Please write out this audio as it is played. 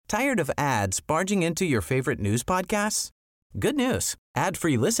Tired of ads barging into your favorite news podcasts? Good news.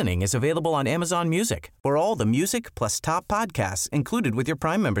 Ad-free listening is available on Amazon Music for all the music plus top podcasts included with your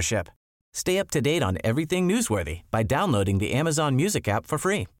Prime membership. Stay up to date on everything newsworthy by downloading the Amazon Music app for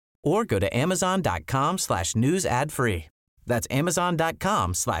free or go to amazon.com/news ad free. That's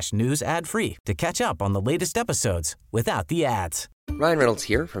amazon.com/news ad free to catch up on the latest episodes without the ads. Ryan Reynolds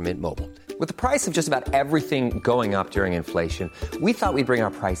here from Mint Mobile. With the price of just about everything going up during inflation, we thought we'd bring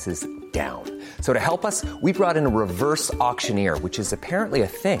our prices down. So to help us, we brought in a reverse auctioneer, which is apparently a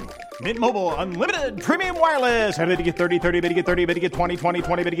thing. Mint Mobile Unlimited Premium Wireless. How to get 30, 30, bit to get 30, bit to get 20, 20,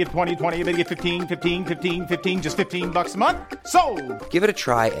 20, bit to get 20, 20, bit to get 15, 15, 15, 15, just $15 a month? Sold! Give it a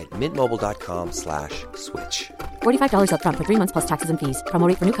try at mintmobile.com/switch. $45 up front for 3 months plus taxes and fees. Promo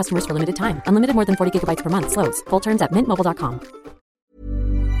rate for new customers for limited time. Unlimited more than 40 gigabytes per month. Slows full terms at mintmobile.com.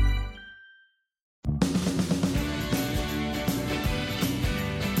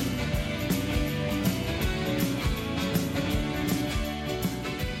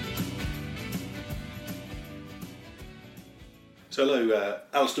 So hello,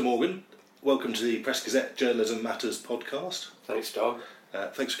 Alastair Morgan. Welcome to the Press Gazette Journalism Matters podcast. Thanks, Dom.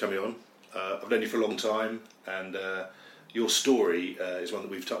 Thanks for coming on. I've known you for a long time, and your story is one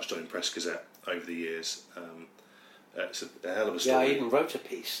that we've touched on in Press Gazette over the years. It's a hell of a story. Yeah, I even wrote a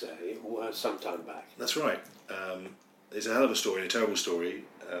piece some time back. That's right. It's a hell of a story, a terrible story.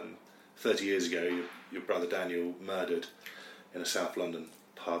 30 years ago, your brother Daniel murdered in a South London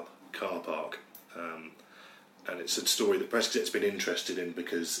pub car park. And it's a story that Press Gazette's been interested in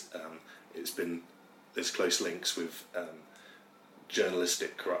because there's close links with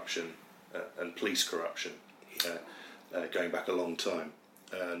journalistic corruption and police corruption going back a long time.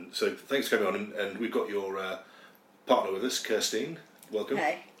 And so thanks for coming on, and we've got your partner with us, Kirstine. Welcome.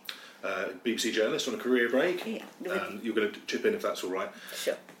 Hey. BBC journalist on a career break. Yeah. You're going to chip in if that's all right.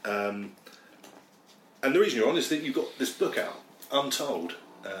 Sure. And the reason you're on is that you've got this book out, Untold.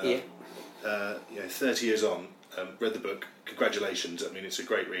 30 years on, read the book. Congratulations! I mean, it's a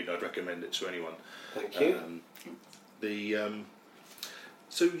great read. I'd recommend it to anyone. Thank you.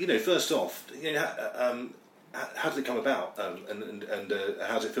 So first off, how did it come about, and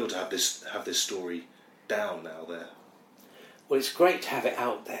how does it feel to have this story down now there? Well, it's great to have it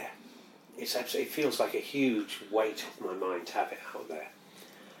out there. It feels like a huge weight off my mind to have it out there,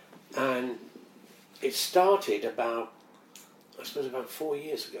 and it started about 4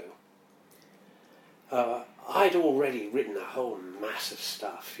 years ago. I'd already written a whole mass of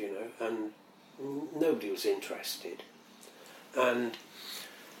stuff, and nobody was interested. And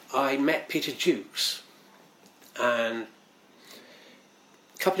I met Peter Jukes, and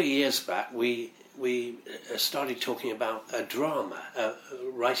a couple of years back we started talking about a drama,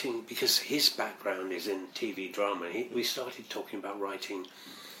 writing, because his background is in TV drama. We started talking about writing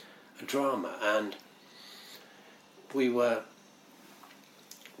a drama, and we were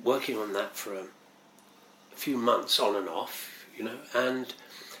working on that for a few months on and off, and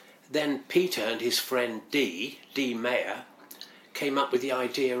then Peter and his friend D Mayer, came up with the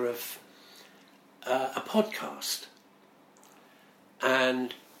idea of a podcast,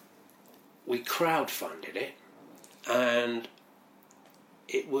 and we crowdfunded it, and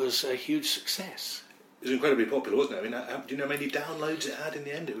it was a huge success. It was incredibly popular, wasn't it? I mean, do you know how many downloads it had in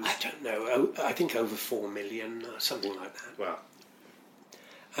the end? I don't know. I think over 4 million, something like that. Wow.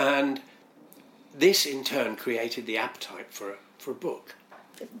 And this, in turn, created the appetite for a book.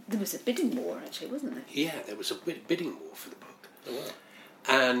 There was a bidding war, actually, wasn't there? Yeah, there was a bidding war for the book. Oh, wow.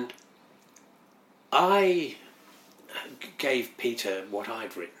 And I gave Peter what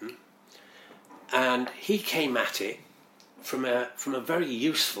I'd written, and he came at it from a very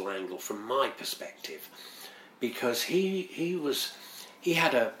useful angle from my perspective, because he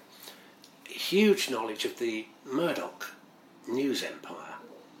had a huge knowledge of the Murdoch news empire.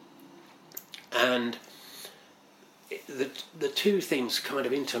 And the two things kind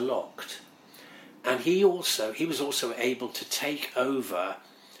of interlocked, and he was also able to take over.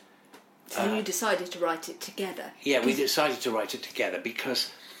 So you decided to write it together? Yeah, we decided to write it together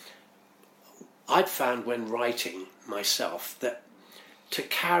because I'd found when writing myself that to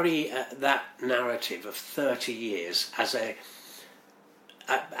carry that narrative of 30 years as a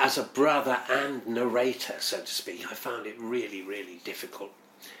brother and narrator, so to speak, I found it really, really difficult.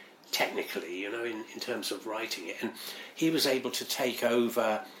 Technically, in terms of writing it, and he was able to take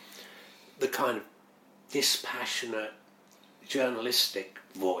over the kind of dispassionate journalistic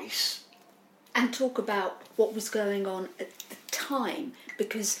voice and talk about what was going on at the time,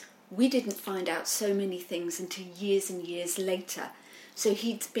 because we didn't find out so many things until years and years later. So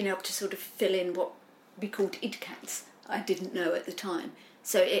he'd been able to sort of fill in what we called idcats, I didn't know at the time,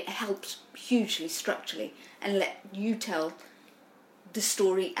 So it helped hugely structurally and let you tell the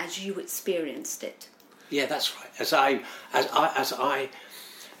story as you experienced it. Yeah, that's right.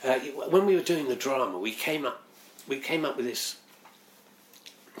 When we were doing the drama, we came up with this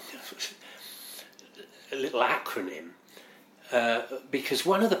little acronym because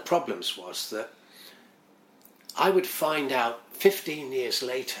one of the problems was that I would find out 15 years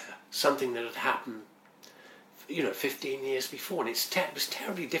later something that had happened, 15 years before, and it was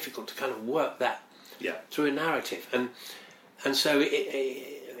terribly difficult to kind of work that through a narrative, and so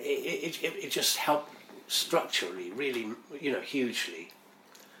it just helped structurally, really, hugely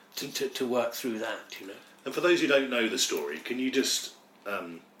to work through that, And for those who don't know the story, can you just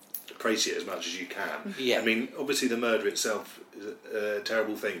praise it as much as you can? Yeah. I mean, obviously the murder itself is a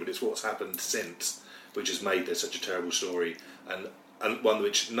terrible thing, but it's what's happened since which has made this such a terrible story, and one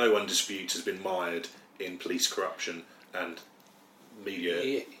which no one disputes has been mired in police corruption and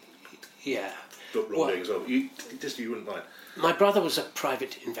media wrongdoing as well. You wouldn't mind. My brother was a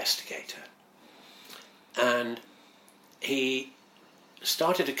private investigator, and he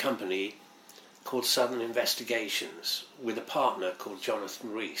started a company called Southern Investigations with a partner called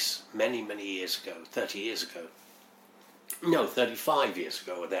Jonathan Rees many, many years ago, 35 years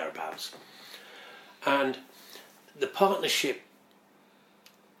ago or thereabouts. And the partnership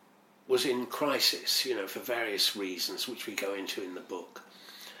was in crisis, for various reasons, which we go into in the book.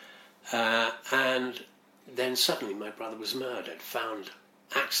 And then suddenly my brother was murdered, found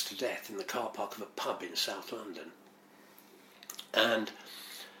axed to death in the car park of a pub in South London. And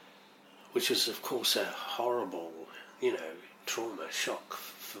which was, of course, a horrible, trauma, shock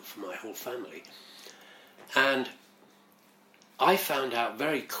for my whole family. And I found out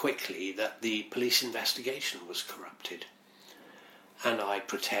very quickly that the police investigation was corrupted. And I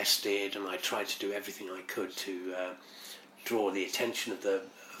protested, and I tried to do everything I could to draw the attention of the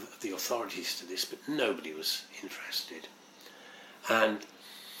authorities to this, but nobody was interested. And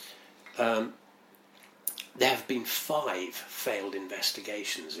there have been 5 failed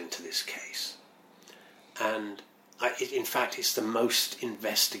investigations into this case. And in fact, it's the most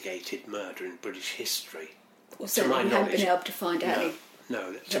investigated murder in British history. Well, so we haven't been able to find out.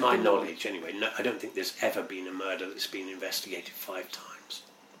 No, to my knowledge anyway. No, I don't think there's ever been a murder that's been investigated 5 times.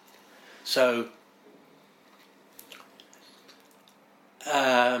 So...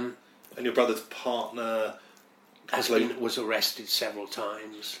 and your brother's partner was arrested several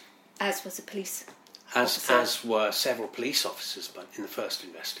times. As was a police officer. As were several police officers, but in the first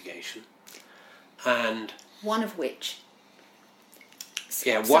investigation. And... one of which...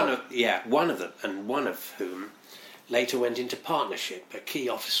 one of them, and one of whom later went into partnership. A key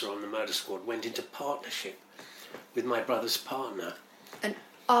officer on the murder squad went into partnership with my brother's partner. And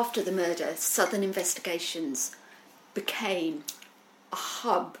after the murder, Southern Investigations became a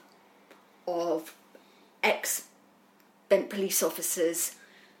hub of ex-bent police officers...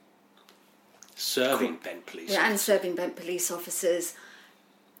 serving bent police officers. And serving bent police officers,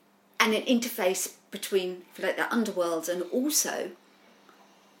 and an interface between the underworld, and also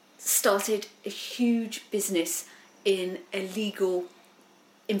started a huge business in illegal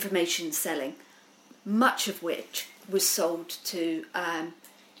information selling, much of which was sold to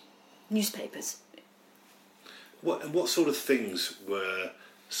newspapers. What sort of things were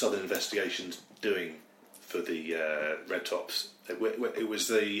Southern Investigations doing for the Red Tops? It was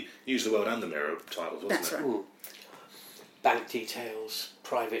the News of the World and the Mirror titles, wasn't That's it? right. Ooh. Bank details,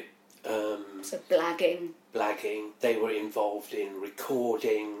 private... so blagging. They were involved in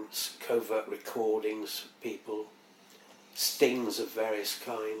recordings, covert recordings of people, stings of various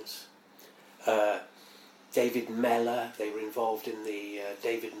kinds. David Mellor, they were involved in the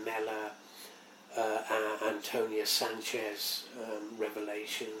David Mellor, Antonia Sanchez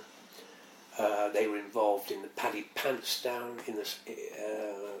revelation. They were involved in the Paddy Pantsdown in the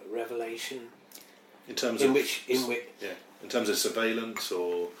revelation. In terms of surveillance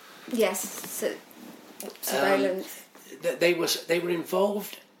or... Yes, so surveillance. They were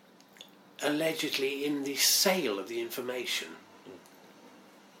involved allegedly in the sale of the information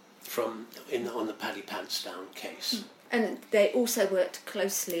on the Paddy Pantsdown case. And they also worked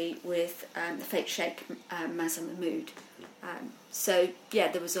closely with the fake Sheikh Mazza Mahmood.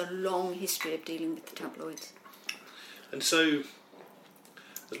 There was a long history of dealing with the tabloids. And so,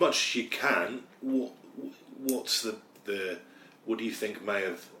 as much as you can, what's what do you think may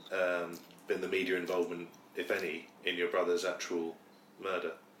have been the media involvement, if any, in your brother's actual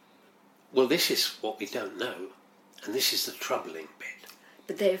murder? Well, this is what we don't know, and this is the troubling bit.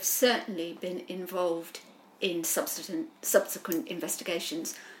 But they have certainly been involved in subsequent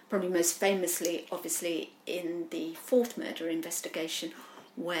investigations, probably most famously, obviously, in the 4th murder investigation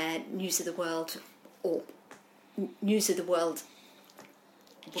where News of the World would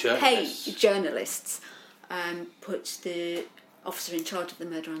pay journalists, put the officer in charge of the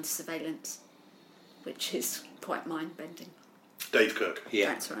murder under surveillance, which is quite mind-bending. Dave Cook. Yeah.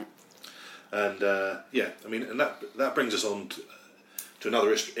 That's right. And and that brings us on to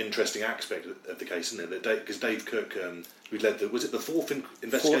another interesting aspect of the case, isn't it? Because Dave Cook, we led was it the fourth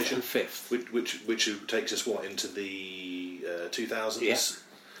investigation? Fourth and fifth. Which takes us into the 2000s.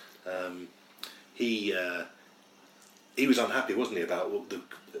 Yeah. He was unhappy, wasn't he, about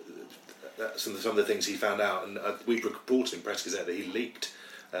some of the things he found out, and we reported in Press Gazette that he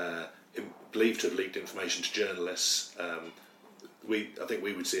believed to have leaked information to journalists. I think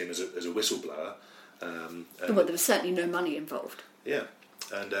we would see him as a whistleblower. Well, there was certainly no money involved. Yeah,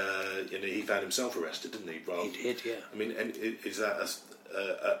 and he found himself arrested, didn't he? He did, yeah. I mean, and is that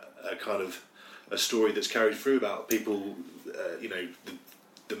a kind of a story that's carried through about people,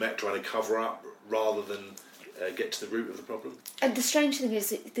 the Met trying to cover up rather than get to the root of the problem? And the strange thing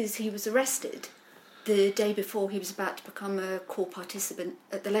is he was arrested the day before he was about to become a core participant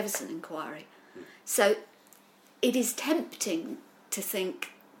at the Leveson inquiry. So it is tempting to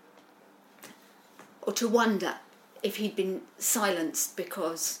think or to wonder if he'd been silenced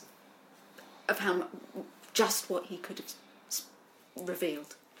because of just what he could have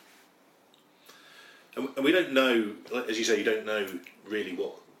revealed. And we don't know, as you say, you don't know really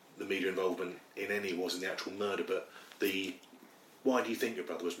what the media involvement in any was in the actual murder, but why do you think your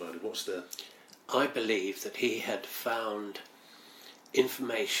brother was murdered? I believe that he had found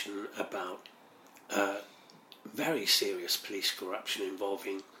information about very serious police corruption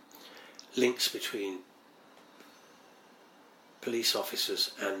involving links between police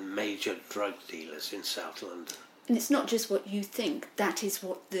officers and major drug dealers in South London. And it's not just what you think, that is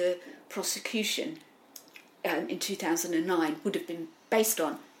what the prosecution in 2009 would have been based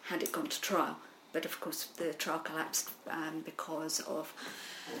on had it gone to trial. But of course the trial collapsed because of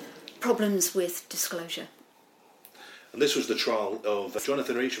problems with disclosure. And this was the trial of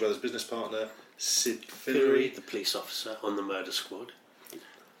Jonathan Reach, your brother's business partner, Sid Fillery, the police officer on the murder squad,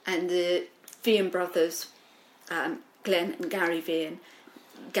 and the Vian brothers, Glenn and Gary Vian.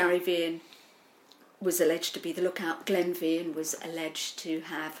 Gary Vian was alleged to be the lookout. Glenn Vian was alleged to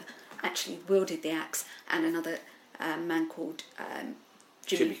have actually wielded the axe, and another man called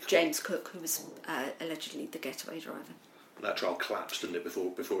James Cook, who was allegedly the getaway driver. That trial collapsed, didn't it,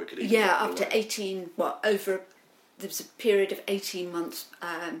 before it could even... Yeah, after there was a period of 18 months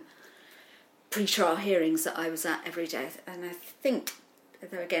pre-trial hearings that I was at every day, and I think,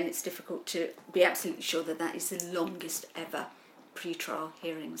 though again it's difficult to be absolutely sure that is the longest ever pre-trial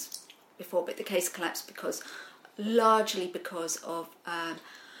hearings before, but the case collapsed largely because of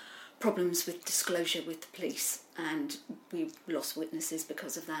problems with disclosure with the police, and we lost witnesses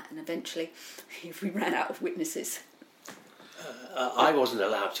because of that, and eventually we ran out of witnesses. I wasn't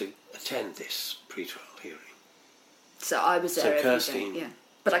allowed to attend this pre-trial hearing. So I was there every Kirstine, day, yeah.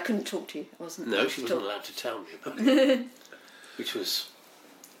 But I couldn't talk to you. No, she wasn't allowed to tell me about it, which was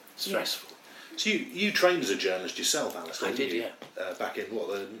stressful. Yeah. So you trained as a journalist yourself, Alastair? I did, yeah. Back in,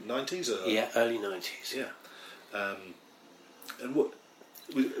 the 90s? Yeah, early 90s. Yeah. And what...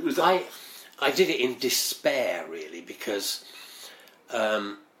 Was that... I did it in despair, really, because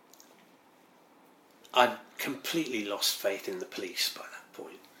I'd completely lost faith in the police by that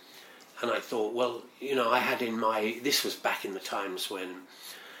point. And I thought, well, I had this was back in the times when,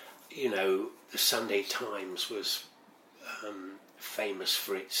 the Sunday Times was famous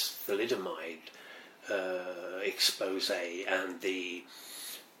for its thalidomide expose and the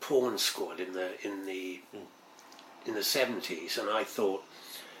porn squad in the 70s, and I thought,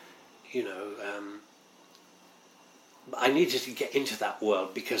 I needed to get into that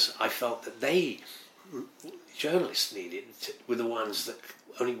world because I felt that journalists were the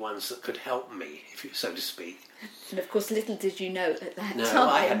only ones that could help me, so to speak. And of course, little did you know at that time. No,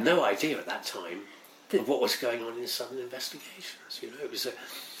 I had no idea at that time of what was going on in Southern investigations. It was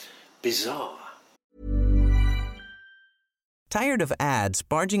bizarre. Tired of ads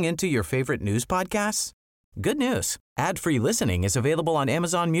barging into your favorite news podcasts? Good news. Ad-free listening is available on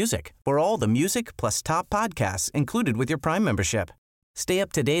Amazon Music for all the music plus top podcasts included with your Prime membership. Stay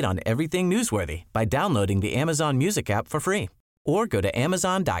up to date on everything newsworthy by downloading the Amazon Music app for free or go to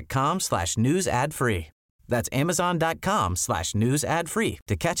amazon.com/news ad free. That's amazon.com/news ad free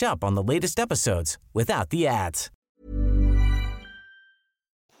to catch up on the latest episodes without the ads.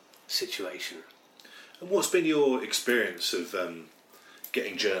 Situation. And what's been your experience of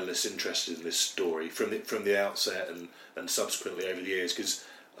getting journalists interested in this story from the outset and subsequently over the years? Because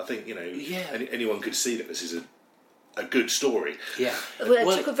I think anyone could see that this is a good story. Yeah. Well,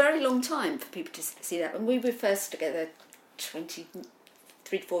 it took a very long time for people to see that. When we were first together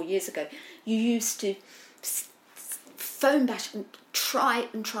 3-4 years ago, you used to phone back and try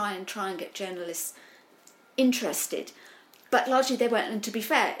and get journalists interested, but largely they weren't. And to be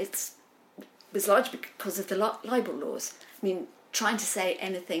fair, it was largely because of the libel laws. I mean, trying to say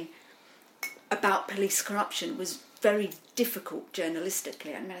anything about police corruption was very difficult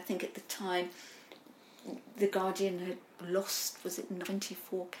journalistically. I mean, I think at the time the Guardian had lost, was it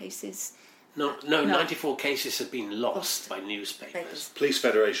 94 cases? No, 94 cases have been lost by newspapers. Police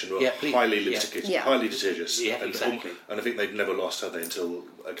Federation were highly litigious. Yeah, exactly. And I think they'd never lost, had they, until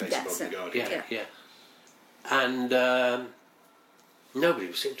a case involving the Guardian. Yeah. And nobody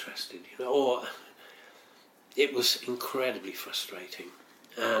was interested, or it was incredibly frustrating.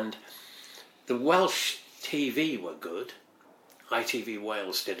 And the Welsh TV were good. ITV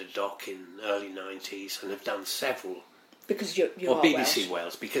Wales did a doc in early 90s and have done several. Because you or are BBC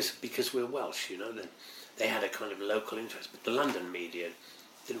Welsh. Wales, because we're Welsh, they had a kind of local interest, but the London media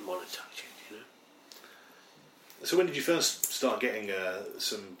didn't want to touch it, So when did you first start getting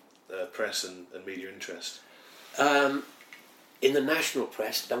some press and media interest? In the national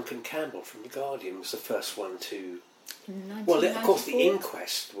press, Duncan Campbell from The Guardian was the first one to... 1994? Well, of course, the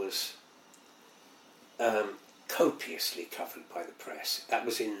inquest was copiously covered by the press. That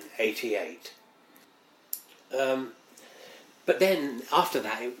was in 88. But then, after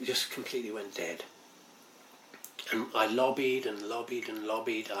that, it just completely went dead. And I lobbied.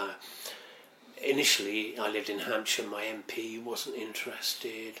 Initially, I lived in Hampshire. My MP wasn't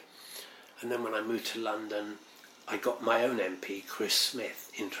interested. And then when I moved to London, I got my own MP, Chris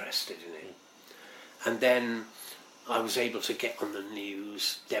Smith, interested in it. And then I was able to get on the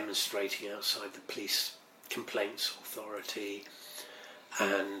news demonstrating outside the Police Complaints Authority.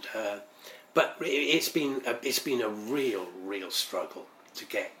 And... but it's been a real struggle to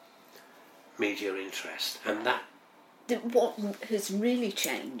get media interest, and that. What has really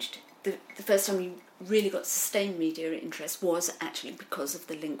changed, the first time you really got sustained media interest was actually because of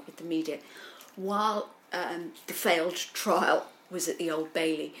the link with the media. While the failed trial was at the Old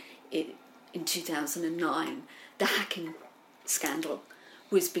Bailey in 2009, the hacking scandal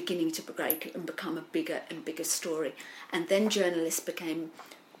was beginning to break and become a bigger and bigger story, and then journalists became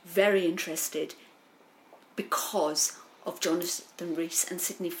very interested because of Jonathan Rees and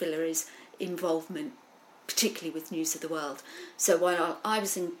Sidney Fillery's involvement, particularly with News of the World. So while I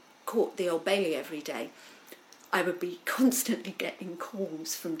was in court, the Old Bailey, every day, I would be constantly getting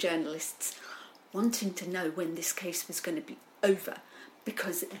calls from journalists wanting to know when this case was going to be over,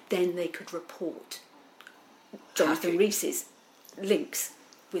 because then they could report Jonathan Rees's links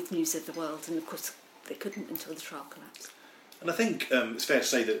with News of the World, and of course they couldn't until the trial collapsed. And I think it's fair to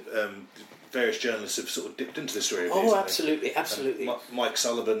say that various journalists have sort of dipped into the story. Oh, absolutely. Mike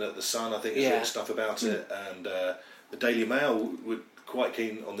Sullivan at The Sun, I think, has written stuff about it, and the Daily Mail were quite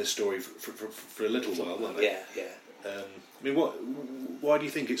keen on this story for a little while, weren't they? Yeah. I mean, why do you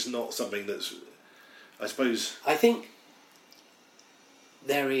think it's not something that's, I suppose... I think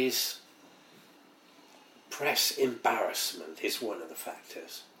there is press embarrassment is one of the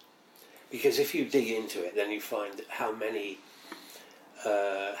factors. Because if you dig into it, then you find how many...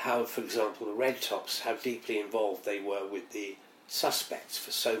 how, for example, the Red Tops, how deeply involved they were with the suspects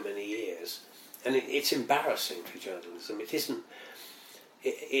for so many years. And it's embarrassing for journalism. It isn't...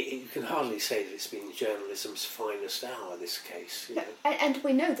 you can hardly say that it's been journalism's finest hour, this case. You know? And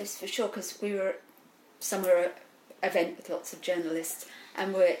we know this for sure, because we were at summer event with lots of journalists,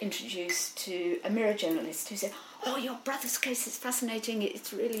 and were introduced to a Mirror journalist who said, "Oh, your brother's case is fascinating,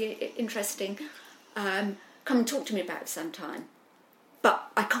 it's really interesting. Come and talk to me about it sometime.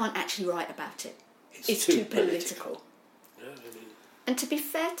 But I can't actually write about it. It's too political." No, I mean... And to be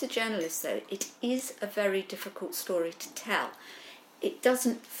fair to journalists, though, it is a very difficult story to tell. It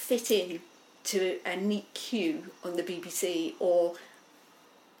doesn't fit in to a neat cue on the BBC or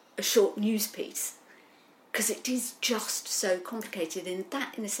a short news piece, because it is just so complicated. And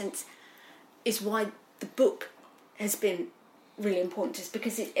that, in a sense, is why the book has been really important, is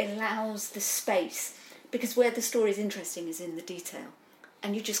because it allows the space, because where the story is interesting is in the detail,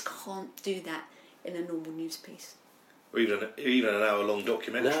 and you just can't do that in a normal news piece. Or even an hour-long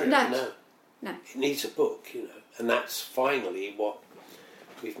documentary. No. It needs a book, you know, and that's finally what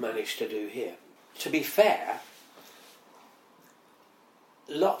we've managed to do here. To be fair,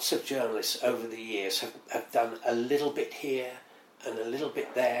 lots of journalists over the years have done a little bit here and a little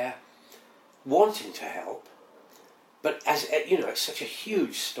bit there, wanting to help, but as you know, it's such a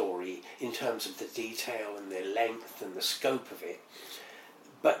huge story in terms of the detail and the length and the scope of it.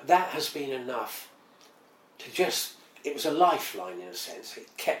 But that has been enough to just it was a lifeline in a sense. It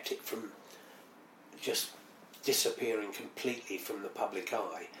kept it from just disappearing completely from the public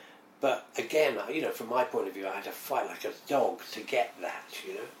eye. But again, from my point of view, I had to fight like a dog to get that,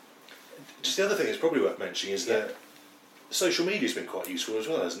 Just the other thing that's probably worth mentioning is that social media's been quite useful as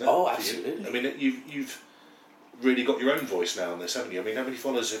well, hasn't it? Oh, absolutely. I mean, you've really got your own voice now on this, haven't you? I mean, how many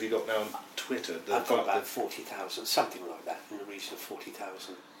followers have you got now on Twitter? I've got about 40,000, something like that, in the region of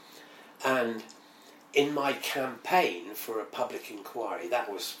 40,000. And in my campaign for a public inquiry,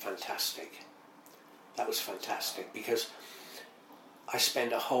 that was fantastic. That was fantastic because I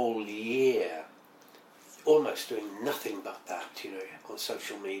spent a whole year almost doing nothing but that, on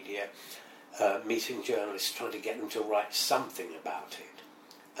social media, meeting journalists, trying to get them to write something about it.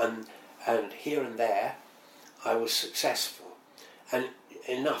 And here and there, I was successful, and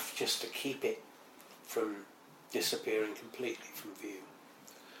enough just to keep it from disappearing completely from view.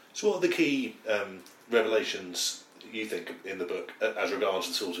 So what are the key revelations you think in the book as regards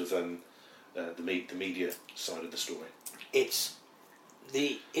the sort of the media side of the story? It's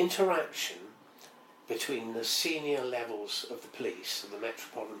the interaction between the senior levels of the police, of the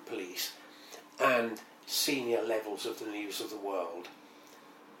Metropolitan Police, and senior levels of the News of the World.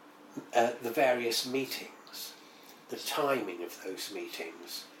 The various meetings, the timing of those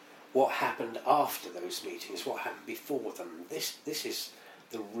meetings, what happened after those meetings, what happened before them. This is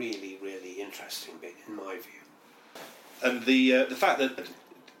the really, really interesting bit, in my view. And the fact that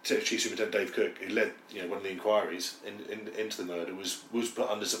Chief Superintendent Dave Cook, who led one of the inquiries into the murder, was put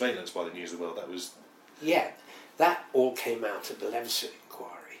under surveillance by the News of the World. That was that all came out at the Leveson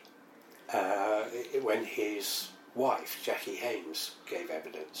inquiry when his wife Jackie Hames gave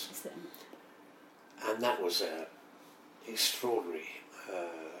evidence, and that was an extraordinary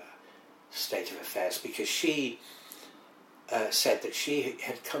state of affairs because she said that she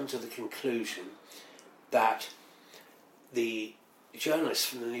had come to the conclusion that the journalists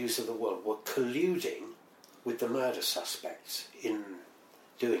from the News of the World were colluding with the murder suspects in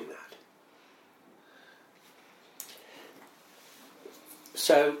doing that.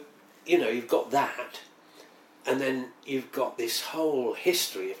 So, you've got that, and then you've got this whole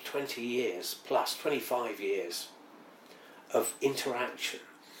history of 20 years plus, 25 years of interaction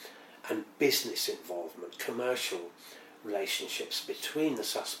and business involvement, commercial relationships between the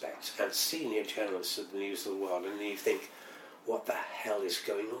suspects and senior journalists of the News of the World, and you think, what the hell is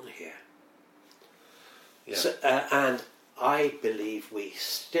going on here? Yeah. So, and I believe we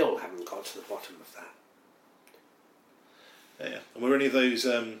still haven't got to the bottom of that. Yeah. And were any of those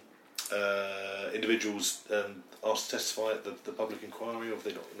individuals asked to testify at the public inquiry, or have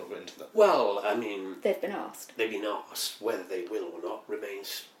they not got into that? Well, I mean... They've been asked. Whether they will or not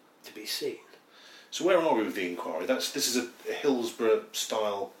remains to be seen. So where are we with the inquiry? This is a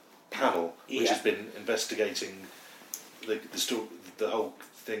Hillsborough-style panel which has been investigating the whole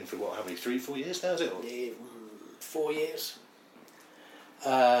thing for how many, 3-4 years now, is it? Or? 4 years.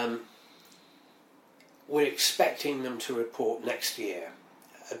 We're expecting them to report next year,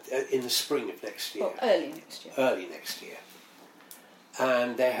 in the spring of next year. Well, early next year. Early next year.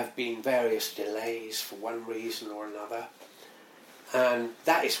 And there have been various delays for one reason or another. And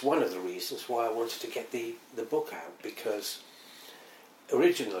that is one of the reasons why I wanted to get the book out, because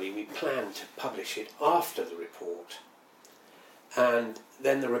originally we planned to publish it after the report. And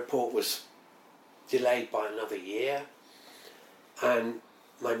then the report was delayed by another year. And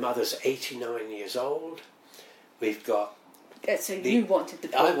my mother's 89 years old. We've got... So you wanted the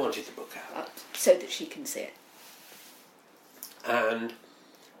book? I wanted the book out. So that she can see it. And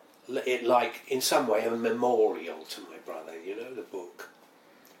it, like, in some way, a memorial to my brother, the book.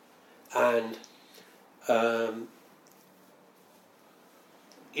 And, I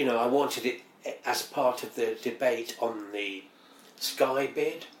wanted it as part of the debate on the Sky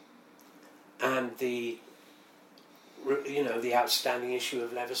bid and the outstanding issue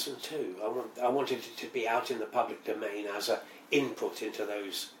of Leveson too. I wanted it to be out in the public domain as an input into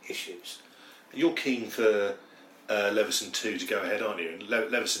those issues. You're keen for Leveson 2 to go ahead, aren't you? And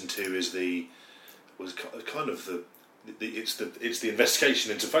Leveson 2 is it's the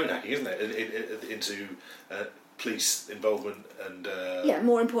investigation into phone hacking, isn't it? Into police involvement and...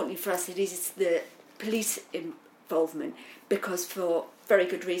 more importantly for us, it is the police involvement, because for very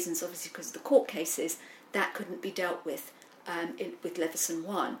good reasons, obviously because of the court cases, that couldn't be dealt with with Leveson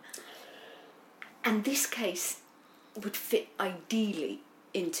 1. And this case would fit ideally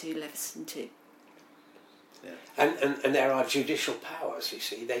into Leveson 2. Yeah. And there are judicial powers, you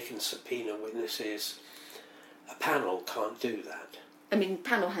see. They can subpoena witnesses. A panel can't do that. I mean,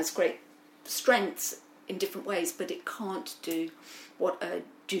 panel has great strengths in different ways, but it can't do what a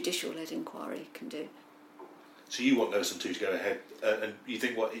judicial-led inquiry can do. So you want Lewis and 2 to go ahead, and you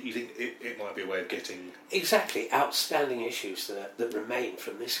think it might be a way of getting exactly outstanding issues that remain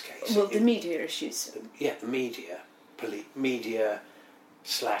from this case. Well, the media issues.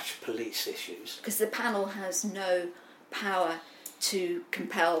 Media/police issues. Because the panel has no power to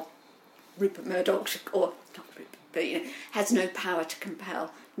compel Rupert Murdoch, or not Rupert, but has no power to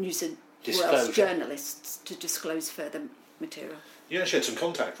compel News and World journalists to disclose further material. You actually had some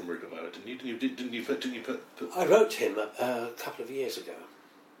contact from Rupert Murdoch, didn't you? Didn't you put? I wrote him a couple of years ago,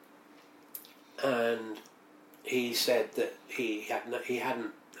 and he said that he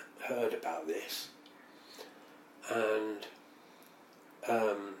hadn't heard about this, and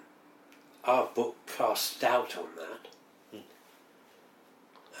our book casts doubt on that,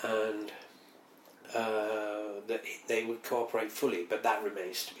 and that they would cooperate fully, but that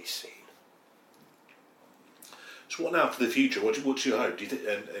remains to be seen. So what now for the future? What's your hope? Do you think,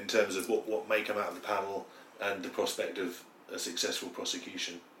 in terms of what may come out of the panel and the prospect of a successful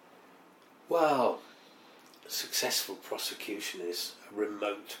prosecution? Well, successful prosecution is a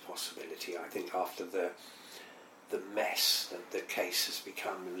remote possibility, I think, after the mess that the case has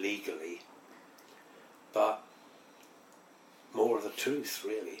become legally. But more of the truth,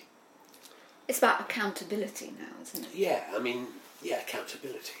 really. It's about accountability now, isn't it? Yeah,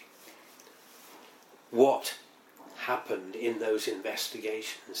 accountability. What happened in those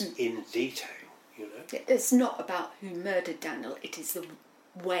investigations in detail, It's not about who murdered Daniel, it is the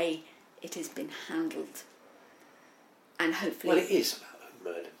way it has been handled. And hopefully... Well, it is about who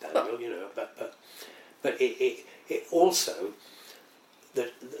murdered Daniel, but it also...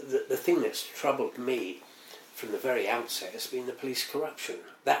 The thing that's troubled me from the very outset has been the police corruption.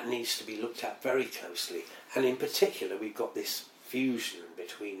 That needs to be looked at very closely. And in particular, we've got this fusion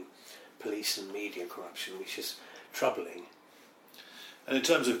between police and media corruption, which is troubling. And in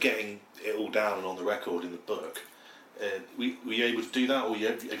terms of getting it all down and on the record in the book, were you able to do that, or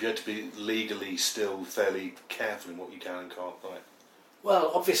have you had to be legally still fairly careful in what you can and can't write?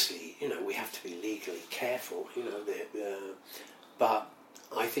 Well, obviously, we have to be legally careful, but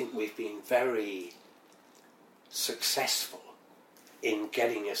I think we've been very successful in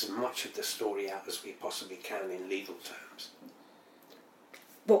getting as much of the story out as we possibly can in legal terms.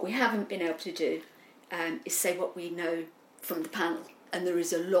 What we haven't been able to do is say what we know from the panel, and there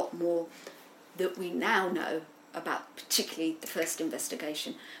is a lot more that we now know about, particularly the first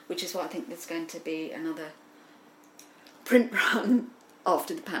investigation, which is why I think there's going to be another print run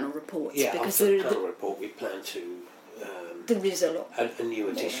after the panel reports. Yeah, because after the panel report we plan to... there is a lot. A new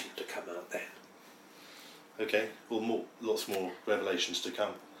edition to come out then. Okay, well, lots more revelations to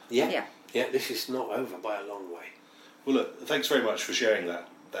come. Yeah, this is not over by a long way. Well, look, thanks very much for sharing that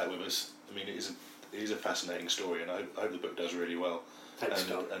with us. I mean, it is a fascinating story, and I hope the book does really well. Thanks,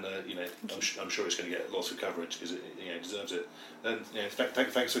 Don. And I'm sure it's going to get lots of coverage because it deserves it. And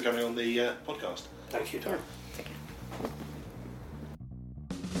thanks for coming on the podcast. Thank you, Don. Take care.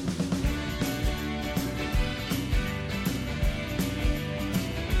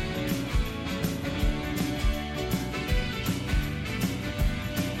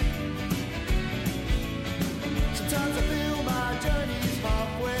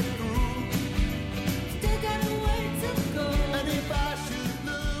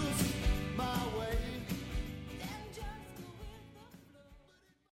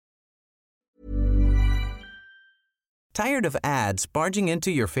 Tired of ads barging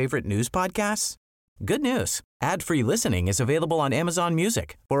into your favorite news podcasts? Good news. Ad-free listening is available on Amazon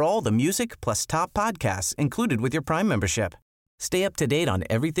Music for all the music plus top podcasts included with your Prime membership. Stay up to date on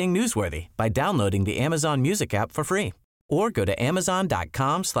everything newsworthy by downloading the Amazon Music app for free or go to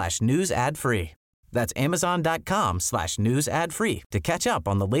amazon.com/news ad free. That's amazon.com/news ad free to catch up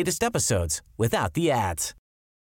on the latest episodes without the ads.